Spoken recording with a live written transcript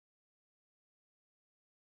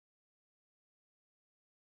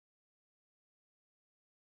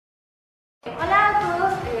Hola a todos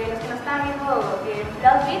los que nos están viendo en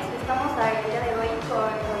Plus, estamos el día de hoy con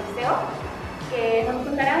Odisseo, que nos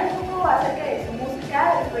contará un poco acerca de su música,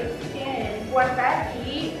 los proyectos que tienen en puerta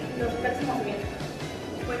y los próximos eventos.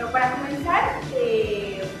 Bueno, para comenzar,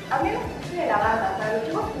 hablemos un poco de la banda, para los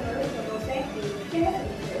chicos que no los conocen, ¿quién es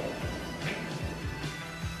Odisseo?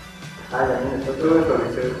 Nosotros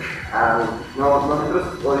Odisseo.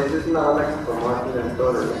 Nosotros Odisseo es una banda que se formó aquí en el todo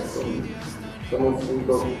el mundo. Somos 5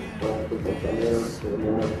 compañeros que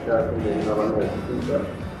venimos de una banda distinta.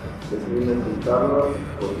 Decidimos juntarnos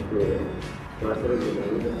porque para hacer el de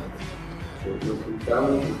nos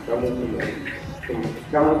juntamos,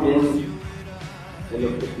 buscamos bien el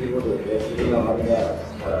objetivo de hacer una banda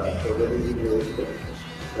para poder vivir de esto.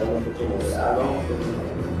 Estamos como moderado,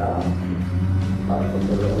 para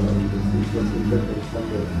controlar los principios, siempre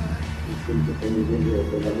pensando en vivir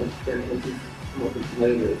de la música, entonces como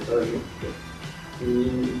funcionarios del Estado de México. Y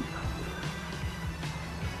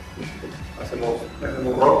hacemos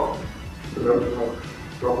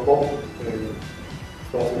rock pop,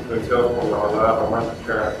 estamos influenciados por la balada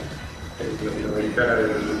romántica latinoamericana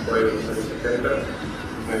del por ahí de los años 70.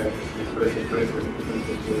 Mis tres influencias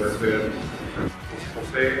puede ser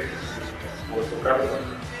José, Roberto Carlos,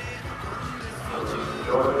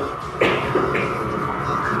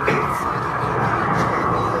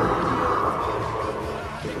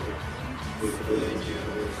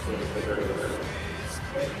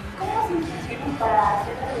 ¿Cómo se inspiraron para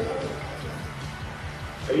hacer la letra?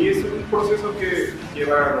 Ahí es un proceso que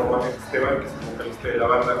lleva normalmente Esteban, que es el vocalista de la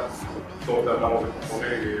banda. Todos tratamos de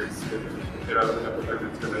componer y de generar una propia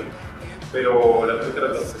canción ahí. Pero las letras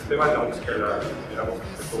las hace Esteban, la música la generamos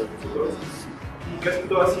entre todos nosotros. Y casi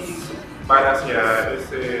todas sí van hacia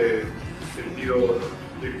ese sentido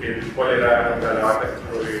de que cuál era la banda que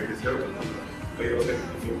fue de Odisseo. Hay dos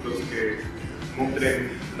sentimientos que nutren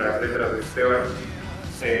las letras de Esteban,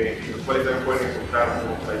 en los cuales también pueden encontrar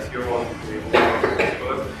como traición,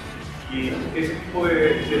 cosas. Y ese tipo de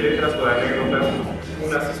letras o de anécdotas,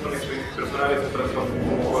 unas son experiencias personales, otras son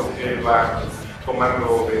cosas que él va tomando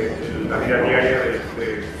de la vida diaria, de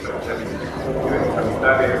las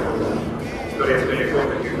amistades, historias que le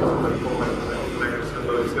cuentan, que como una canción de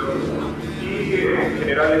Odisseo. Y en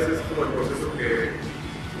general ese es como el proceso que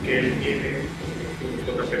él tiene, que nos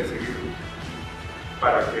toca perseguir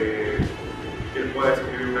para que él pueda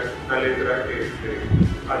escribir una letra que se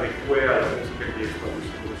adecue a la música que está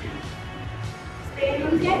buscando.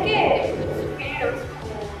 Decían que su género es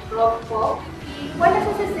como rock pop, ¿y cuál es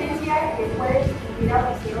esa esencia que puede distinguir a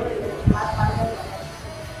Odisseo de las demás bandas de la música?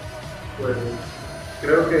 pues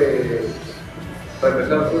creo que para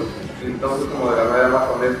empezar entonces como de la manera más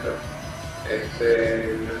honesta.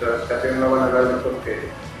 Nuestras canciones no van a hablar de cosas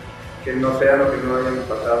que no sean o que no hayan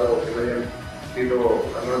pasado o que no hayan sido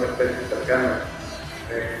alguna experiencia cercana.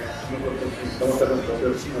 Nosotros estamos a nuestras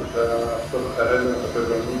carreras, nuestra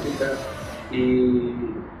propia música y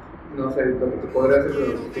no sé, lo que se podría hacer con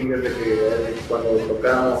los distingues de que cuando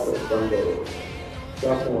tocamos o cuando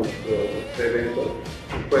hacemos nuestros eventos,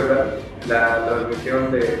 pues la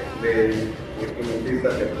transmisión de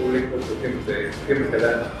instrumentistas al público pues siempre se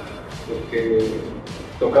da, porque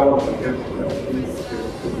tocamos canciones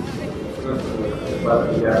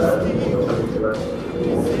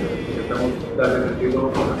intentamos darle sentido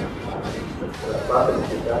a la parte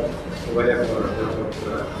musical, que vaya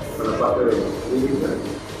con la parte de lírica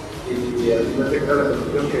y al final se crea la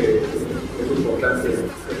solución que es importante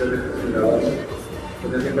en la banda,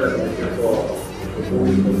 tener siempre la conexión con el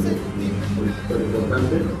público, es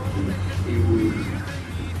importante y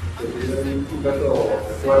un caso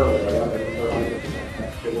actuado de la banda,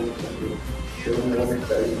 que una buena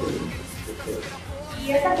experiencia.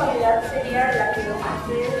 ¿Y esa cualidad sería la que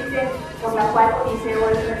ustedes dicen por la cual Odisseo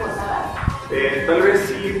es recordada? Tal vez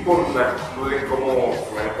sí por la actitud de cómo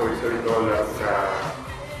se maneja Odisseo y toda la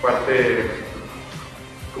parte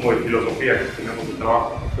como de filosofía que tenemos de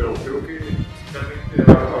trabajo, pero creo que realmente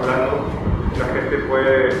hablando la gente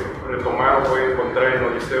puede retomar o puede encontrar en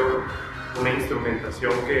Odisseo una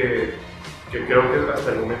instrumentación que creo que hasta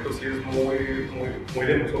el momento sí es muy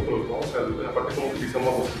de nosotros, ¿no? O sea, la parte como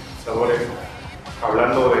utilizamos los sintetizadores,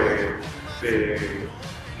 hablando de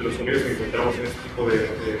los sonidos que encontramos en este tipo de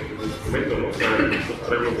instrumentos, ¿no? O sea, los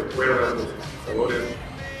arreglos de cuerdas, los sintetizadores,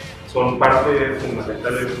 son parte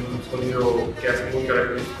fundamental de un sonido que hace muy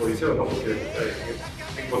característico de Odisseo, ¿no? Porque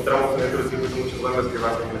encontramos dentro del circuito muchas bandas que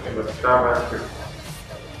basan en las guitarras,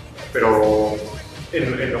 pero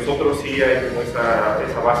en nosotros sí hay como esa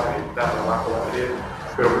base de guitarra, bajo, batería,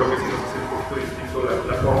 pero creo que sí nos hace un poquito distinto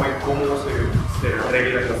la forma en cómo se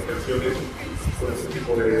arreglan las canciones con este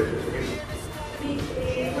tipo de sonidos. Sí,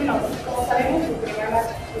 bueno, como sabemos, su primer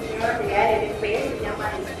material, el EP, se llama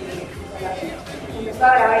empezó a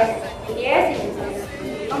grabar en 2010 y en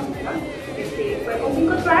 2011, ¿no? Fue con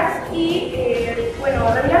 5 tracks y, bueno,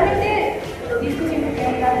 regularmente los discos siempre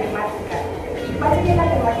tienen una temática. ¿Y cuál sería la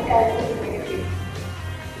temática de estos EP?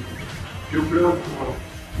 Yo creo que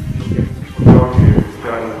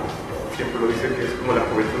Esteban siempre lo dice, que es como la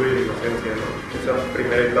juventud y la inocencia, ¿no? Esa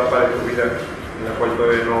primera etapa de tu vida en la cual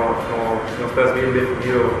todavía no estás bien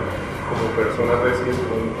definido como persona, a veces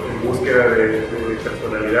en búsqueda de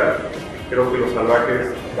personalidad. Creo que Los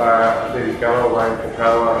Salvajes va dedicado o va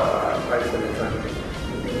enfocado a ese mensaje.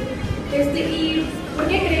 ¿Y por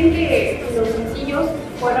qué creen que los sencillos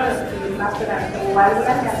fueron los que más pegaron? O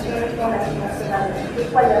algunas canciones fueron las que más pegaron. ¿Qué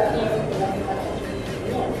cualidad tienen que las canciones?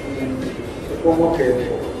 Supongo que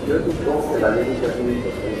la lírica es muy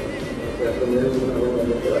importante. O sea, tener una buena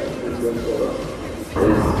letra, atención todo,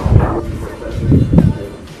 es importante.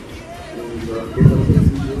 Y los que son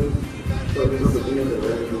sencillos, todos esos pequeños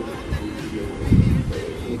detalles,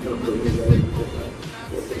 muchos problemas de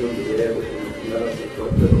hacer un video, pero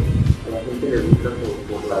a la gente le gusta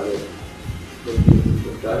por la letra. Lo que es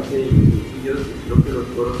importante y yo creo que los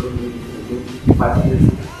coros son muy fáciles,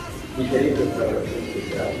 digeribles para la gente, o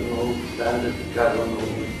sea, no dan de explicarlo,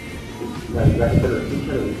 la gente lo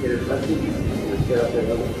escucha, lo digiere fácil y les queda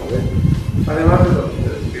pegado en la cabeza. Además de lo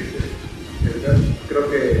que creo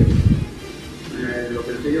que los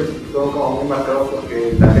sencillos son como muy marcados porque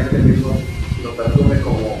la gente mismo los asume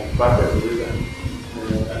como parte de su vida.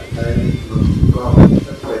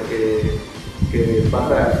 Que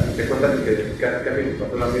pasa, te cuentan que casi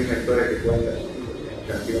pasó la misma historia que cuenta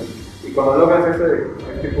la canción. Y cuando logras ese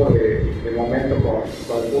tipo de momento con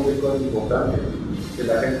el público es importante, que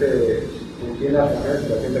la gente entienda la canción y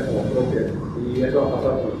la sienta como propia. Y eso va a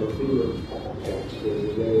pasar con los estilos,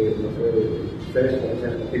 no sé,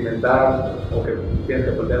 sentimental, o que tienes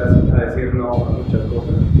que aprender a decir no a muchas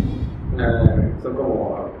cosas. Son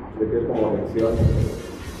como lecciones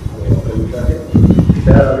o aprendizaje. Y te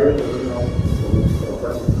da la vida, pero no.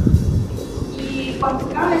 Y cuando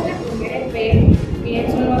sacaron este primer EP, en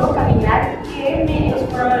su nuevo caminar, ¿qué medios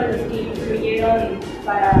fueron los que influyeron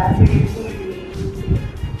para hacer su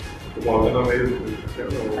Como hablando de medios de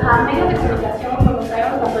comunicación. Medios de comunicación, como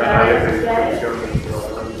sabemos, las redes sociales.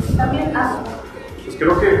 También, Pues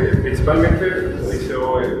creo que principalmente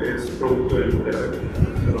Odisseo es producto de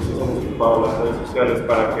nosotros hemos ocupado las redes sociales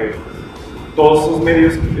para que todos esos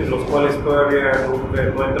medios en los cuales todavía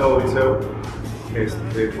no ha entrado Odisseo,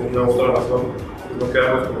 por una u otra razón, pues no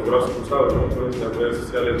quedamos como brazos cruzados, ¿no? Entonces las redes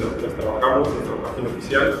sociales las trabajamos, nuestra página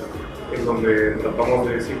oficial, en donde tratamos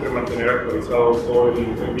de siempre mantener actualizado todo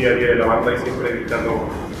el día a día de la banda y siempre editando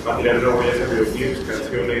material nuevo, ya sea videoclips,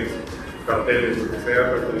 canciones, carteles, lo que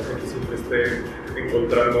sea, para que la gente siempre esté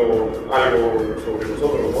encontrando algo sobre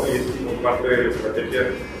nosotros, ¿no? Y es como parte de la estrategia,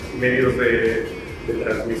 medios de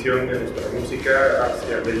transmisión de nuestra música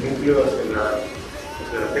hacia el núcleo, hacia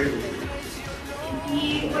la gente.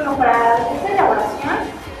 Y bueno, para esta elaboración,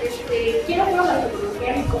 ¿quiénes fueron los que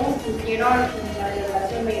produjeron y cómo sintieron la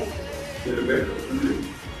elaboración de esto?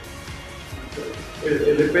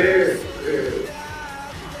 El EP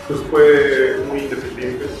pues fue muy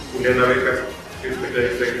independiente. Juliana Abejas, que es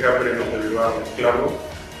especialista en Capre, nos ayudó a mezclarlo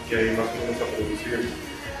y ahí más o menos a producir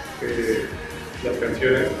las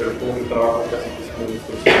canciones, pero fue un trabajo casi que hicimos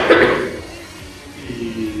nosotros.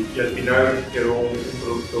 Y al final quedó un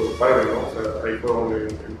producto padre, ¿no? O sea, ahí fue donde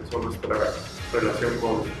empezó nuestra relación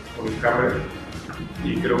con el Capre,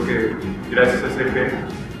 y creo que gracias a ese EP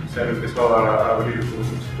se han empezado a abrir sus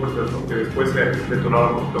puertas, ¿no? Que después se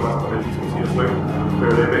detonaron un poquito más con el disco Si Yo Soy,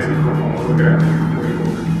 pero el EP sí fue muy grande, muy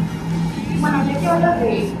importante. Bueno, ya que hablas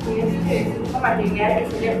de este segundo material que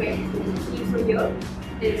es el EP, Sí Soy Yo,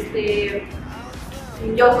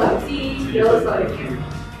 yo soy.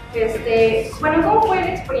 Bueno, ¿cómo fue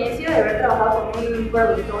la experiencia de haber trabajado con un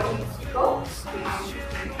productor y músico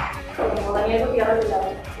como Daniel Gutiérrez de la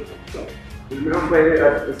Odisseo? Primero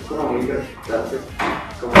es como muy interesante,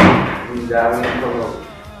 como ya un icono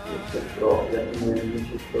propio, ya tiene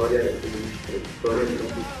mucha historia, ya tiene mucha trayectoria,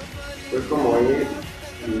 entonces fue como ir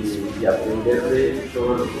y aprender de todo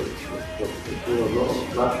lo que pudo, ¿no?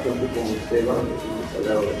 Más gente como Esteban, que hemos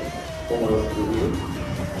hablado de cómo lo escribí,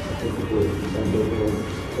 tanto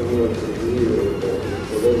cómo lo escribí, de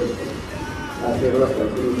poder hacer las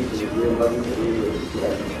canciones que nos dieron más increíbles.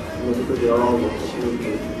 Nosotros llevábamos los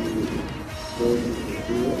canciones muy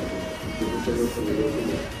distintivos, entonces los sonidos que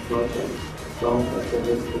nos notan, vamos a hacer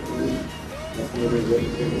esto más o menos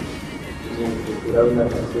como estructurar una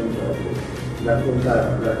canción para que la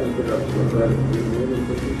gente la pueda escribir.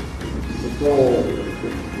 Entonces es como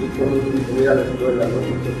ir a la escuela, ¿no?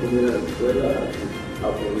 Ir a la escuela,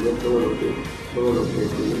 aprender todo lo que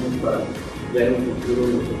tenemos para ya en un futuro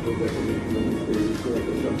nosotros ya tenemos una experiencia de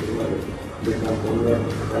la forma de componer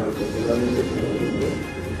profesionalmente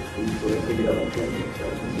y por eso grabación,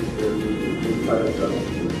 muy padre.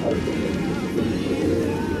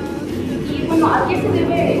 Y bueno, ¿a qué se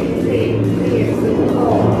debe ese segundo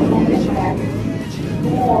nombre para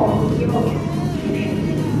cómo llegó?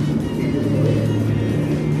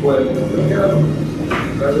 Pues creo que era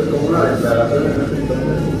como una declaración en ese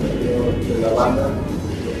entonces de la banda,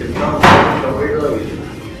 porque estábamos haciendo ruido y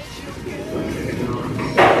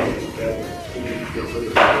yo soy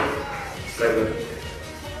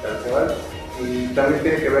tal cual. Y también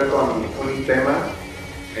tiene que ver con un tema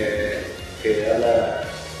que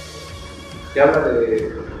habla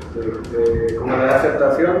de como de la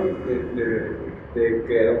aceptación de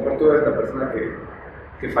que a lo mejor tú eres la persona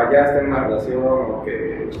que fallaste en una relación o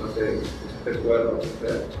que, no sé, te acuerdas, o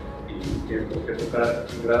sea, y tienes que tocar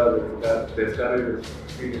un grado de descarga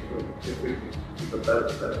y total.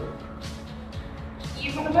 Y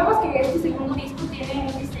bueno, vemos que este segundo disco tiene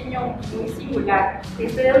un diseño muy singular.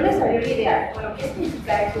 ¿De dónde salió la idea? Bueno, ¿qué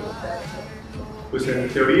significa eso? Pues en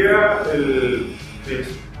teoría es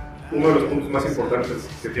uno de los puntos más importantes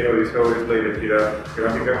que tiene Odisseo es la identidad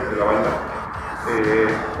gráfica de la banda.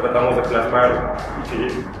 Tratamos de plasmar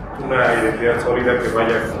una identidad sólida que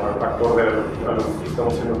vaya como acorde a lo que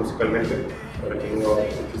estamos haciendo musicalmente, para que no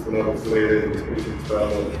exista una ruptura de discurso que está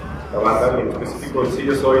dando la banda. Y en específico, el Sí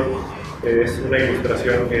Yo Soy es una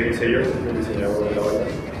ilustración que hice yo, un diseñador de la banda,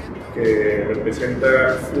 que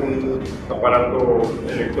representa un aparato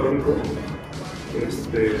electrónico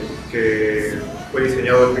que fue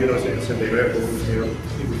diseñado en 1969 por un diseñador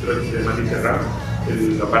industrial que se llama Interram.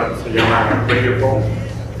 El aparato se llama previo,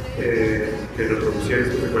 que reproducía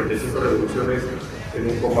discos de 45 revoluciones en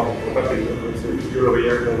un formato portátil. Entonces yo lo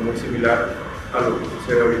veía como muy similar a lo que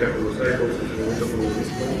sucede ahorita con los iPhones en su momento con los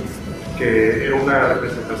discos, que era una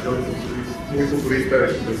representación muy futurista de o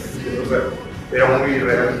sea, era muy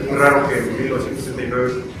raro que en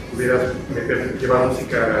 1969 pudieras llevar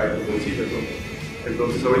música en bolsillos, ¿no?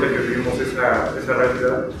 Entonces ahorita que vivimos esa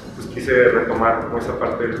realidad, pues quise retomar como esa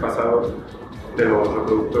parte del pasado de los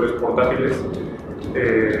reproductores portátiles,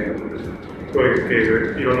 que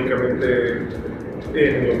irónicamente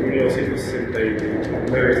en los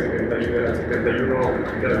 1969, 71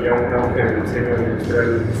 había un auge del diseño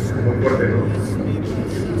industrial muy fuerte, ¿no?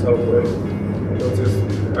 Impulsado por eso. Entonces,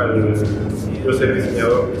 al yo ser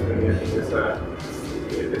diseñador, pues tenía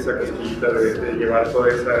esa casquillita de llevar todo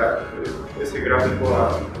ese gráfico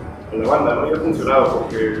a la banda, ¿no? Y ha funcionado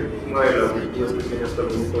porque una de las virtudes que tiene hasta el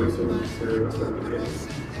momento es que se ve bastante bien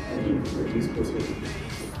el disco.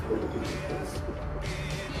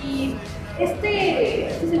 Y este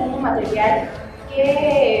segundo material,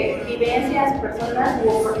 ¿qué vivencias, personas u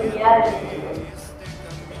oportunidades?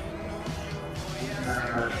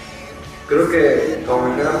 Creo que, como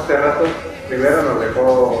mencionamos hace rato, primero nos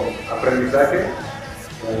dejó aprendizaje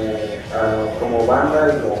como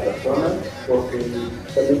banda y como personas, porque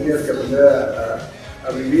también tienes que aprender a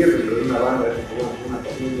vivir dentro de una banda, como una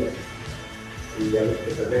familia, y a los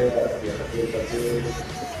que te veas y a las presentaciones.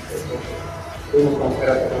 Podemos conocer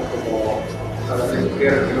a personas como a las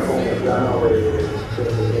mujeres, que no como el plano de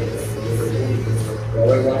a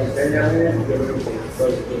ver, enséñame, yo creo que como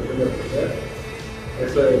estoy haciendo aprender.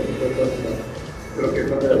 Eso es creo que es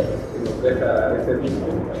lo que nos deja este disco,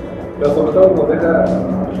 pero sobre todo nos deja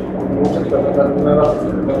muchas personas nuevas que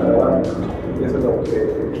se metan a la banda, y eso es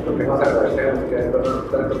lo que más agradecemos, que hay personas que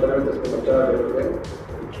están totalmente desconectadas de lo que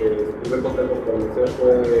su primer contacto con el museo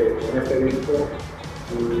fue en este disco,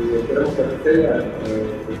 y esperemos que así sea.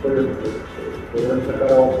 Después podremos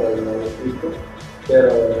sacar otro en los discos,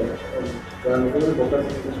 pero para nosotros lo importante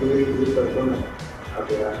es incluir personas a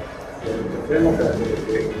que hacemos, a que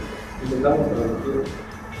intentamos transmitir.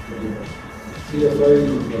 Sí, yo soy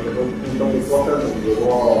un montón de cosas, nos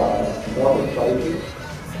llevó a otros países,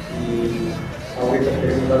 y ahorita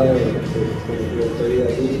queremos darle despedida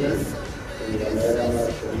digna, de la manera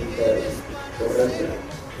más bonita y correcta,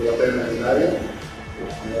 que va a ser en el Lunario.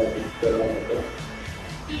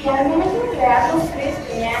 Y al momento de crearlos, ¿crees que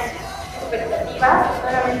tenían expectativas o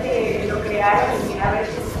solamente lo crearon y a ver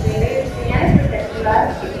qué sucede? ¿Tenían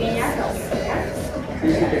expectativas pequeñas aunque sean? Sí,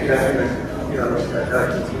 que cada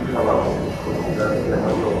quien siempre trabajo con la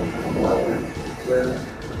escuela,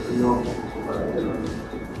 no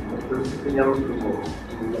entonces teníamos como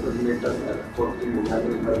esas metas a corto y mediano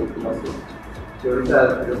plazo. Y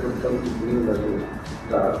ahorita yo creo que estamos cumpliendo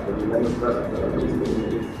la terminar los plazos para los discos.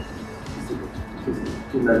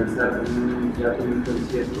 finalizar ya con un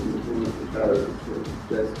concierto,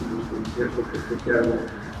 ya es un concierto que fue que algo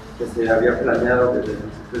que se había planeado desde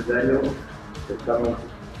principios de año, estamos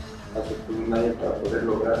hace un año para poder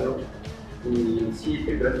lograrlo. Y sí,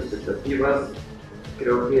 tengo las expectativas,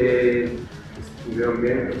 creo que estuvieron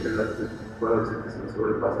bien, creo que las fueron se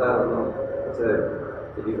sobrepasaron, ¿no? O sea,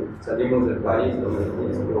 te digo, salimos del país, lo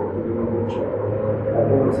metimos, pero tuvimos mucho,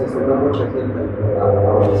 algunos se sumó mucha gente a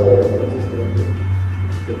Odisseo, entonces creo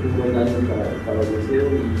que fue un buen año para Odisseo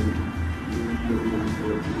y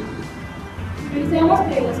Pensemos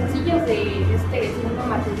que los sencillos de este segundo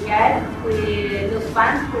material, los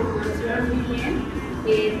fans pues, lo recibieron muy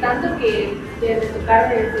bien, tanto que desde tocar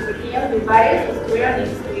desde pequeños lugares estuvieron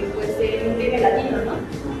pues, en un vive latino, ¿no?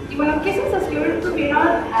 Y bueno, ¿qué sensación tuvieron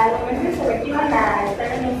al momento de saber que iban a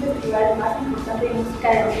estar en el festival más importante de música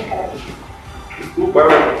de América Latina? Estuvo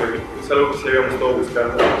padre porque es algo que sí habíamos estado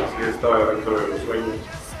buscando, sí estaba dentro de los sueños,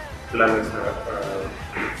 planes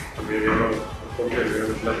a mediano,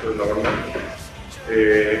 el plato de la banda.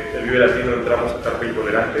 El Vive Latino entramos a Carpe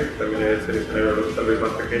Intolerante, que también es el escenario tal vez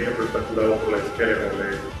más pequeño, pero está curado por la disquera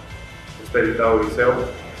donde está editado Odisseo.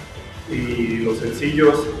 Y los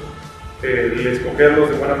sencillos, el escogerlos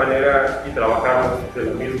de buena manera y trabajarlos de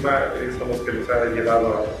la misma, son los que nos ha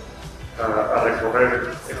llevado a recorrer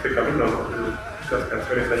este camino, ¿no? Las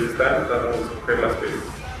canciones ahí están, tratamos de escoger las que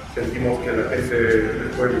sentimos que a la gente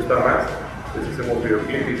les puede gustar más. Entonces hacemos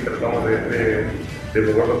videoclip y tratamos de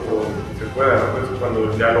moverlo todo lo que se pueda. Entonces cuando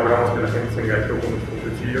ya logramos que la gente se enganche con nuestro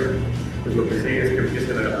sencillo, pues lo que sigue es que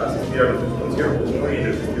empiecen a asistir a nuestros conciertos, ¿no? Y en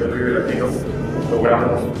el Festival Vive Latino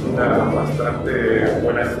logramos una bastante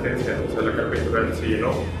buena asistencia, o sea, la carpa intolerante se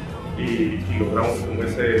llenó y logramos como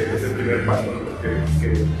ese primer paso, ¿no? que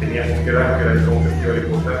teníamos que dar, que era un festival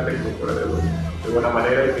importante, que lo fuera de buena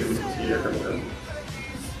manera y que el disco siguiera caminando.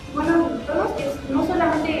 Bueno, vemos que no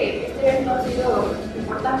solamente este evento ha sido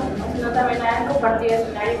importante, ¿no? Sino también han compartido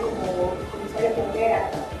escenario como Comisario Frontera,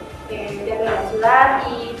 Teatro de la Ciudad,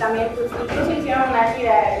 y también pues incluso hicieron una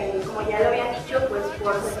gira, como ya lo habían dicho, pues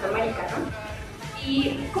por Centroamérica, ¿no?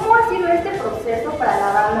 ¿Y cómo ha sido este proceso para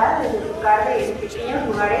la banda desde tocar de pequeños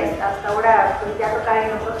lugares hasta ahora pues, ya tocar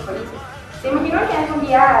en otros países? ¿Se imaginan que algún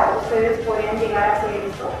día ustedes podrían llegar a hacer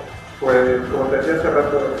esto? Pues como te decía hace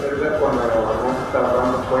rato, cuando armamos esta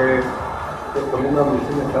banda fue con una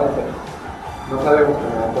ambición de casa. No sabemos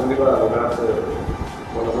cuándo iba a lograrse,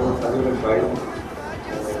 por lo menos salir del país,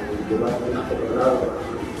 llevar a este logrado.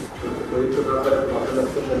 El proyecto trata de hacer las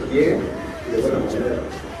cosas bien y de buena manera.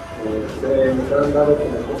 Nos han dado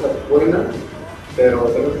como cosas buenas, pero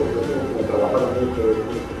tenemos que trabajar mucho,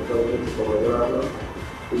 por lograrlo.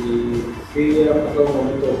 Y sí, ha pasado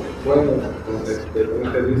momentos buenos con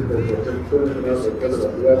este disco, porque fue el primer sector de la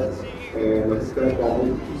ciudad. Nos quedan como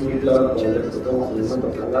muy claros cuando ya tocamos en el Santo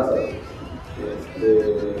San Lázaro.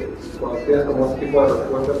 Cuando tienes como ese tipo de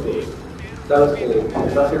respuestas, pues sabes que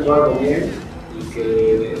estás haciendo algo bien y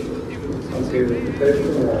que aunque estés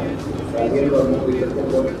como saliendo al mundo y estés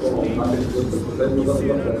como más expuesto, pues hay muchas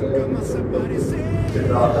canciones que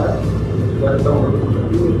trabajar. Igual estamos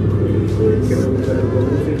que nos gusta la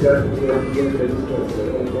música, y el disco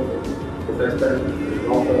que está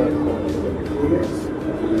vamos a ver cómo que fluye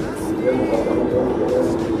y vemos hasta dónde vamos a ver.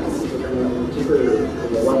 Yo tengo un chico de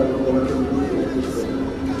la banda que no me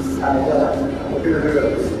no tiene que ver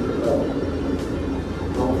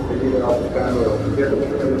vamos a seguir buscando cierto que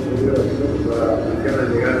se ha subido para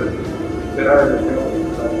llegar será el deseo.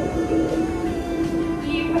 Y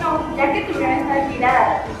bueno, ya que tuvieron esta gira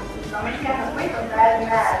en Centroamérica, ¿nos puede contar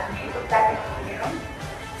alguna anécdota que tuvieron?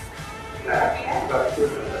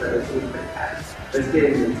 Es que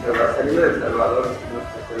saliendo de El Salvador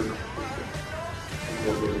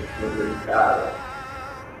nos dedicaron,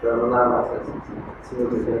 pero no nada más así, sí nos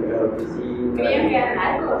decían que a la oficina. ¿Creían que eran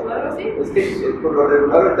algo o algo así? Es que por lo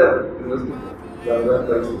regular ahorita no es que la verdad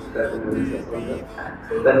para está como en esas cosas,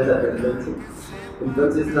 está en esa tendencia.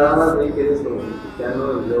 Entonces nada más ven que eres como mexicano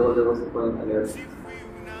y luego se pueden tener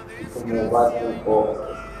como básicos o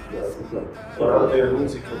Para el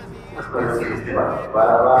músico.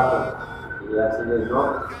 Para abajo y así les no,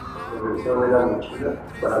 la revisión de la mochila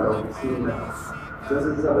para la oficina.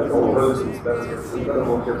 Entonces sabes como fue su instancia,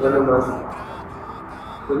 como que fue lo más,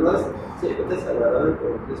 pues más, sí, es desagradable,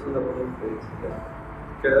 pero es una buena experiencia.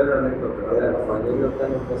 Queda la anécdota, la anécdota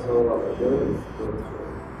no pasó a mayores.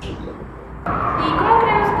 ¿Y cómo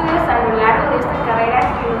creen ustedes a lo largo de esta carrera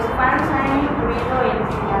que los fans han influido en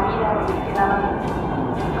la vida de la banda?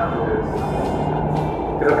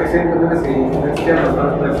 Creo que siempre si existían los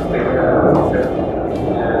fans, pues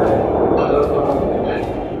hacer todos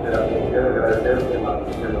de la felicidad de agradecer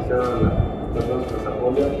demasiado personas que nos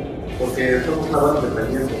apoyan, porque somos una banda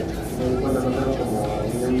independiente, no tenemos como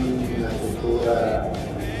una estructura,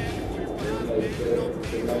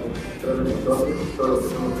 de nosotros, todo lo que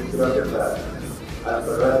somos gracias a las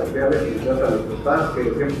redes sociales y gracias a nuestros fans que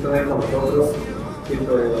siempre están ahí con nosotros,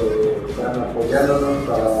 siempre están apoyándonos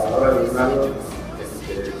para ahora Lunario.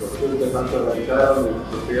 Los clubes de fans se organizaron,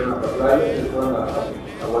 nos pidieron a la playa, se fueron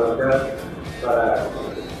a voltear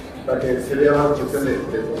para que se diera una cuestión de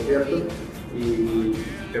conciertos. Y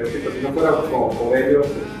te repito, si no fuera por ellos,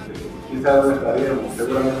 quizás no estaríamos,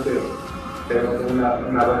 seguramente tenemos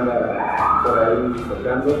una banda por ahí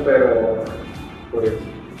tocando, pero pues,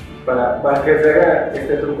 para que se haga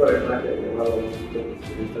este truco de magia llamado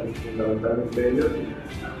fundamentalmente ellos,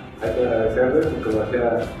 hay que agradecerles y como decía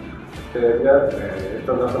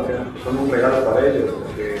estos dos son un regalo para ellos,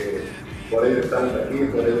 porque por ellos estamos aquí,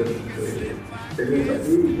 por ellos seguimos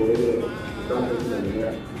aquí y por ellos estamos en una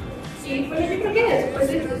manera. Sí, bueno, yo creo que después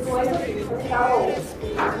de todo esto que nos ha dejado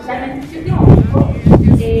socialmente este último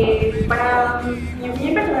tiempo, para mi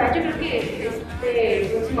opinión personal, yo creo que este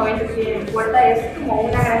próximo evento que viene en puerta es como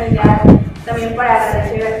una gran idea también para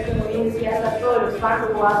agradecer, como bien decías, a todos los fans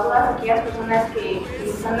o a todas aquellas personas que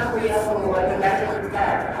nos han apoyado a lo largo de esta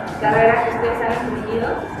carrera que ustedes han emprendido.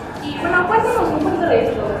 Y bueno, cuéntanos un poquito de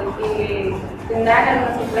esto, de que tendrán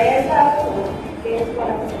algunas sorpresas o qué es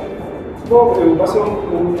para nosotros. No, va a ser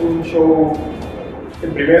un show,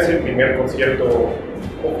 en primer es el primer concierto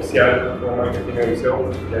oficial que tiene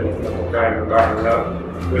Odisseo, ya no se la toca en lugar ni nada.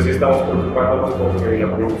 Entonces sí estamos preocupándonos porque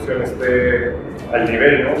la producción esté al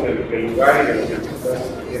nivel, ¿no? del lugar y de los artistas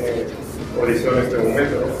que tiene Odisseo en este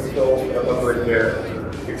momento, ¿no? Estamos tratando de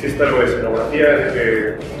que exista lo de escenografía, de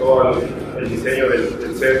que todo el diseño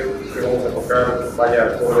del set que vamos a tocar vaya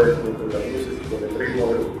acorde con las luces y con el ritmo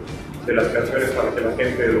de las canciones para que la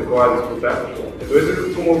gente lo pueda disfrutar. Entonces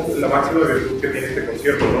es como la máxima virtud que tiene este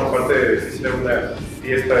concierto, ¿no? Aparte de ser una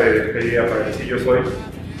fiesta de despedida para el Sí Yo Soy,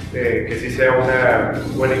 que sí sea una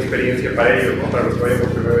buena experiencia para ellos, ¿no? Para los que vayan por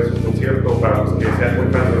primera vez a un concierto, para los que sean muy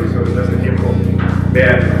fans de Odisseo desde hace tiempo,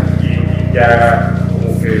 vean y ya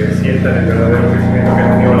como que sientan el verdadero crecimiento que ha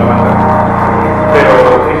tenido la banda. Pero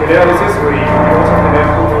en general es eso, y vamos a tener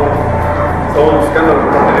como, estamos buscando a lo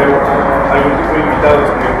mejor tener algún tipo de invitados,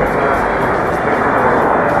 como personas que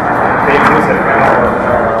estén muy cercanas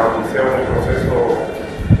a Odisseo en el proceso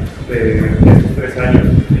de estos 3 años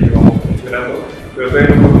que llevamos funcionando, pero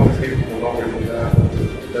todavía no podemos decir como nombre ni nada,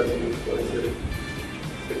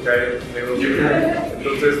 se cae menos.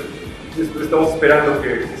 Entonces estamos esperando que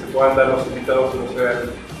se puedan dar los invitados,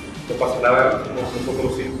 no pasa nada,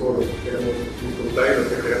 nosotros sí por lo que queremos disfrutar y lo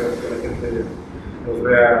que queremos que la gente nos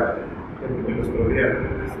vea en nuestro día,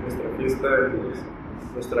 es nuestra fiesta y es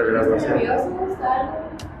nuestra graduación. ¿Nerviosos? ¿Algo?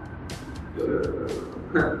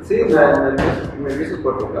 Sí, nervioso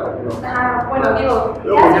por tocar, ¿no? Bueno, digo,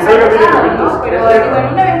 Pero ya porque se salga ha bien, pasado, ¿no? Pero digo, en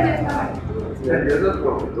un evento de esta magnitud. Nerviosos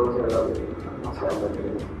porque todo se habla de no se habla de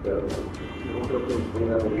pero no creo que nos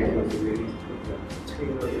ponga nerviosos y bien.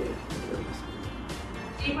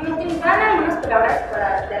 Y bueno, ¿tendrán algunas palabras para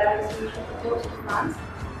dar agradecimiento a todos sus fans?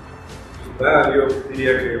 Nada, yo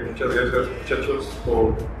diría que muchas gracias muchachos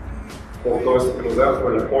por todo esto que nos dan,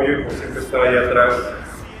 por el apoyo y por siempre estar ahí atrás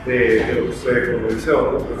de lo que sucede con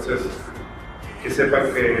Odisseo, ¿no? Entonces, que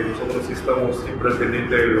sepan que nosotros sí estamos siempre al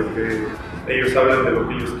pendiente de lo que ellos hablan, de lo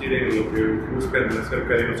que ellos quieren, de lo que buscan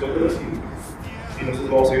acerca de nosotros y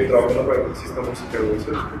nosotros vamos a seguir trabajando para que exista música de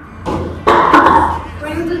Odisseo.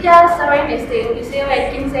 Bueno, entonces ya saben, Odisseo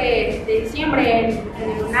el 15 de diciembre en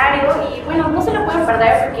el Lunario y bueno, no se lo pueden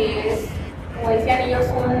perder porque es, como decían ellos,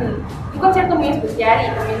 un concierto muy especial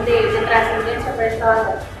y también de trascendencia para esta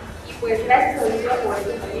banda. Y pues gracias a Odisseo por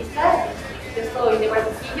esta entrevista, yo soy de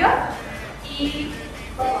Vallecillo y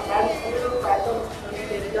por mandar un saludo para todos los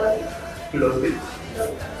de PlusbitsMx.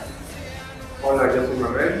 Hola, yo soy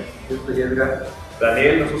Manuel, yo soy Edgar.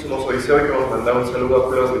 Daniel, nosotros somos Odisseo y queremos mandar un saludo a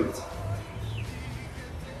PlusbitsMx.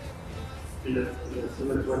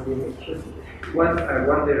 One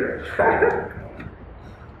Direction.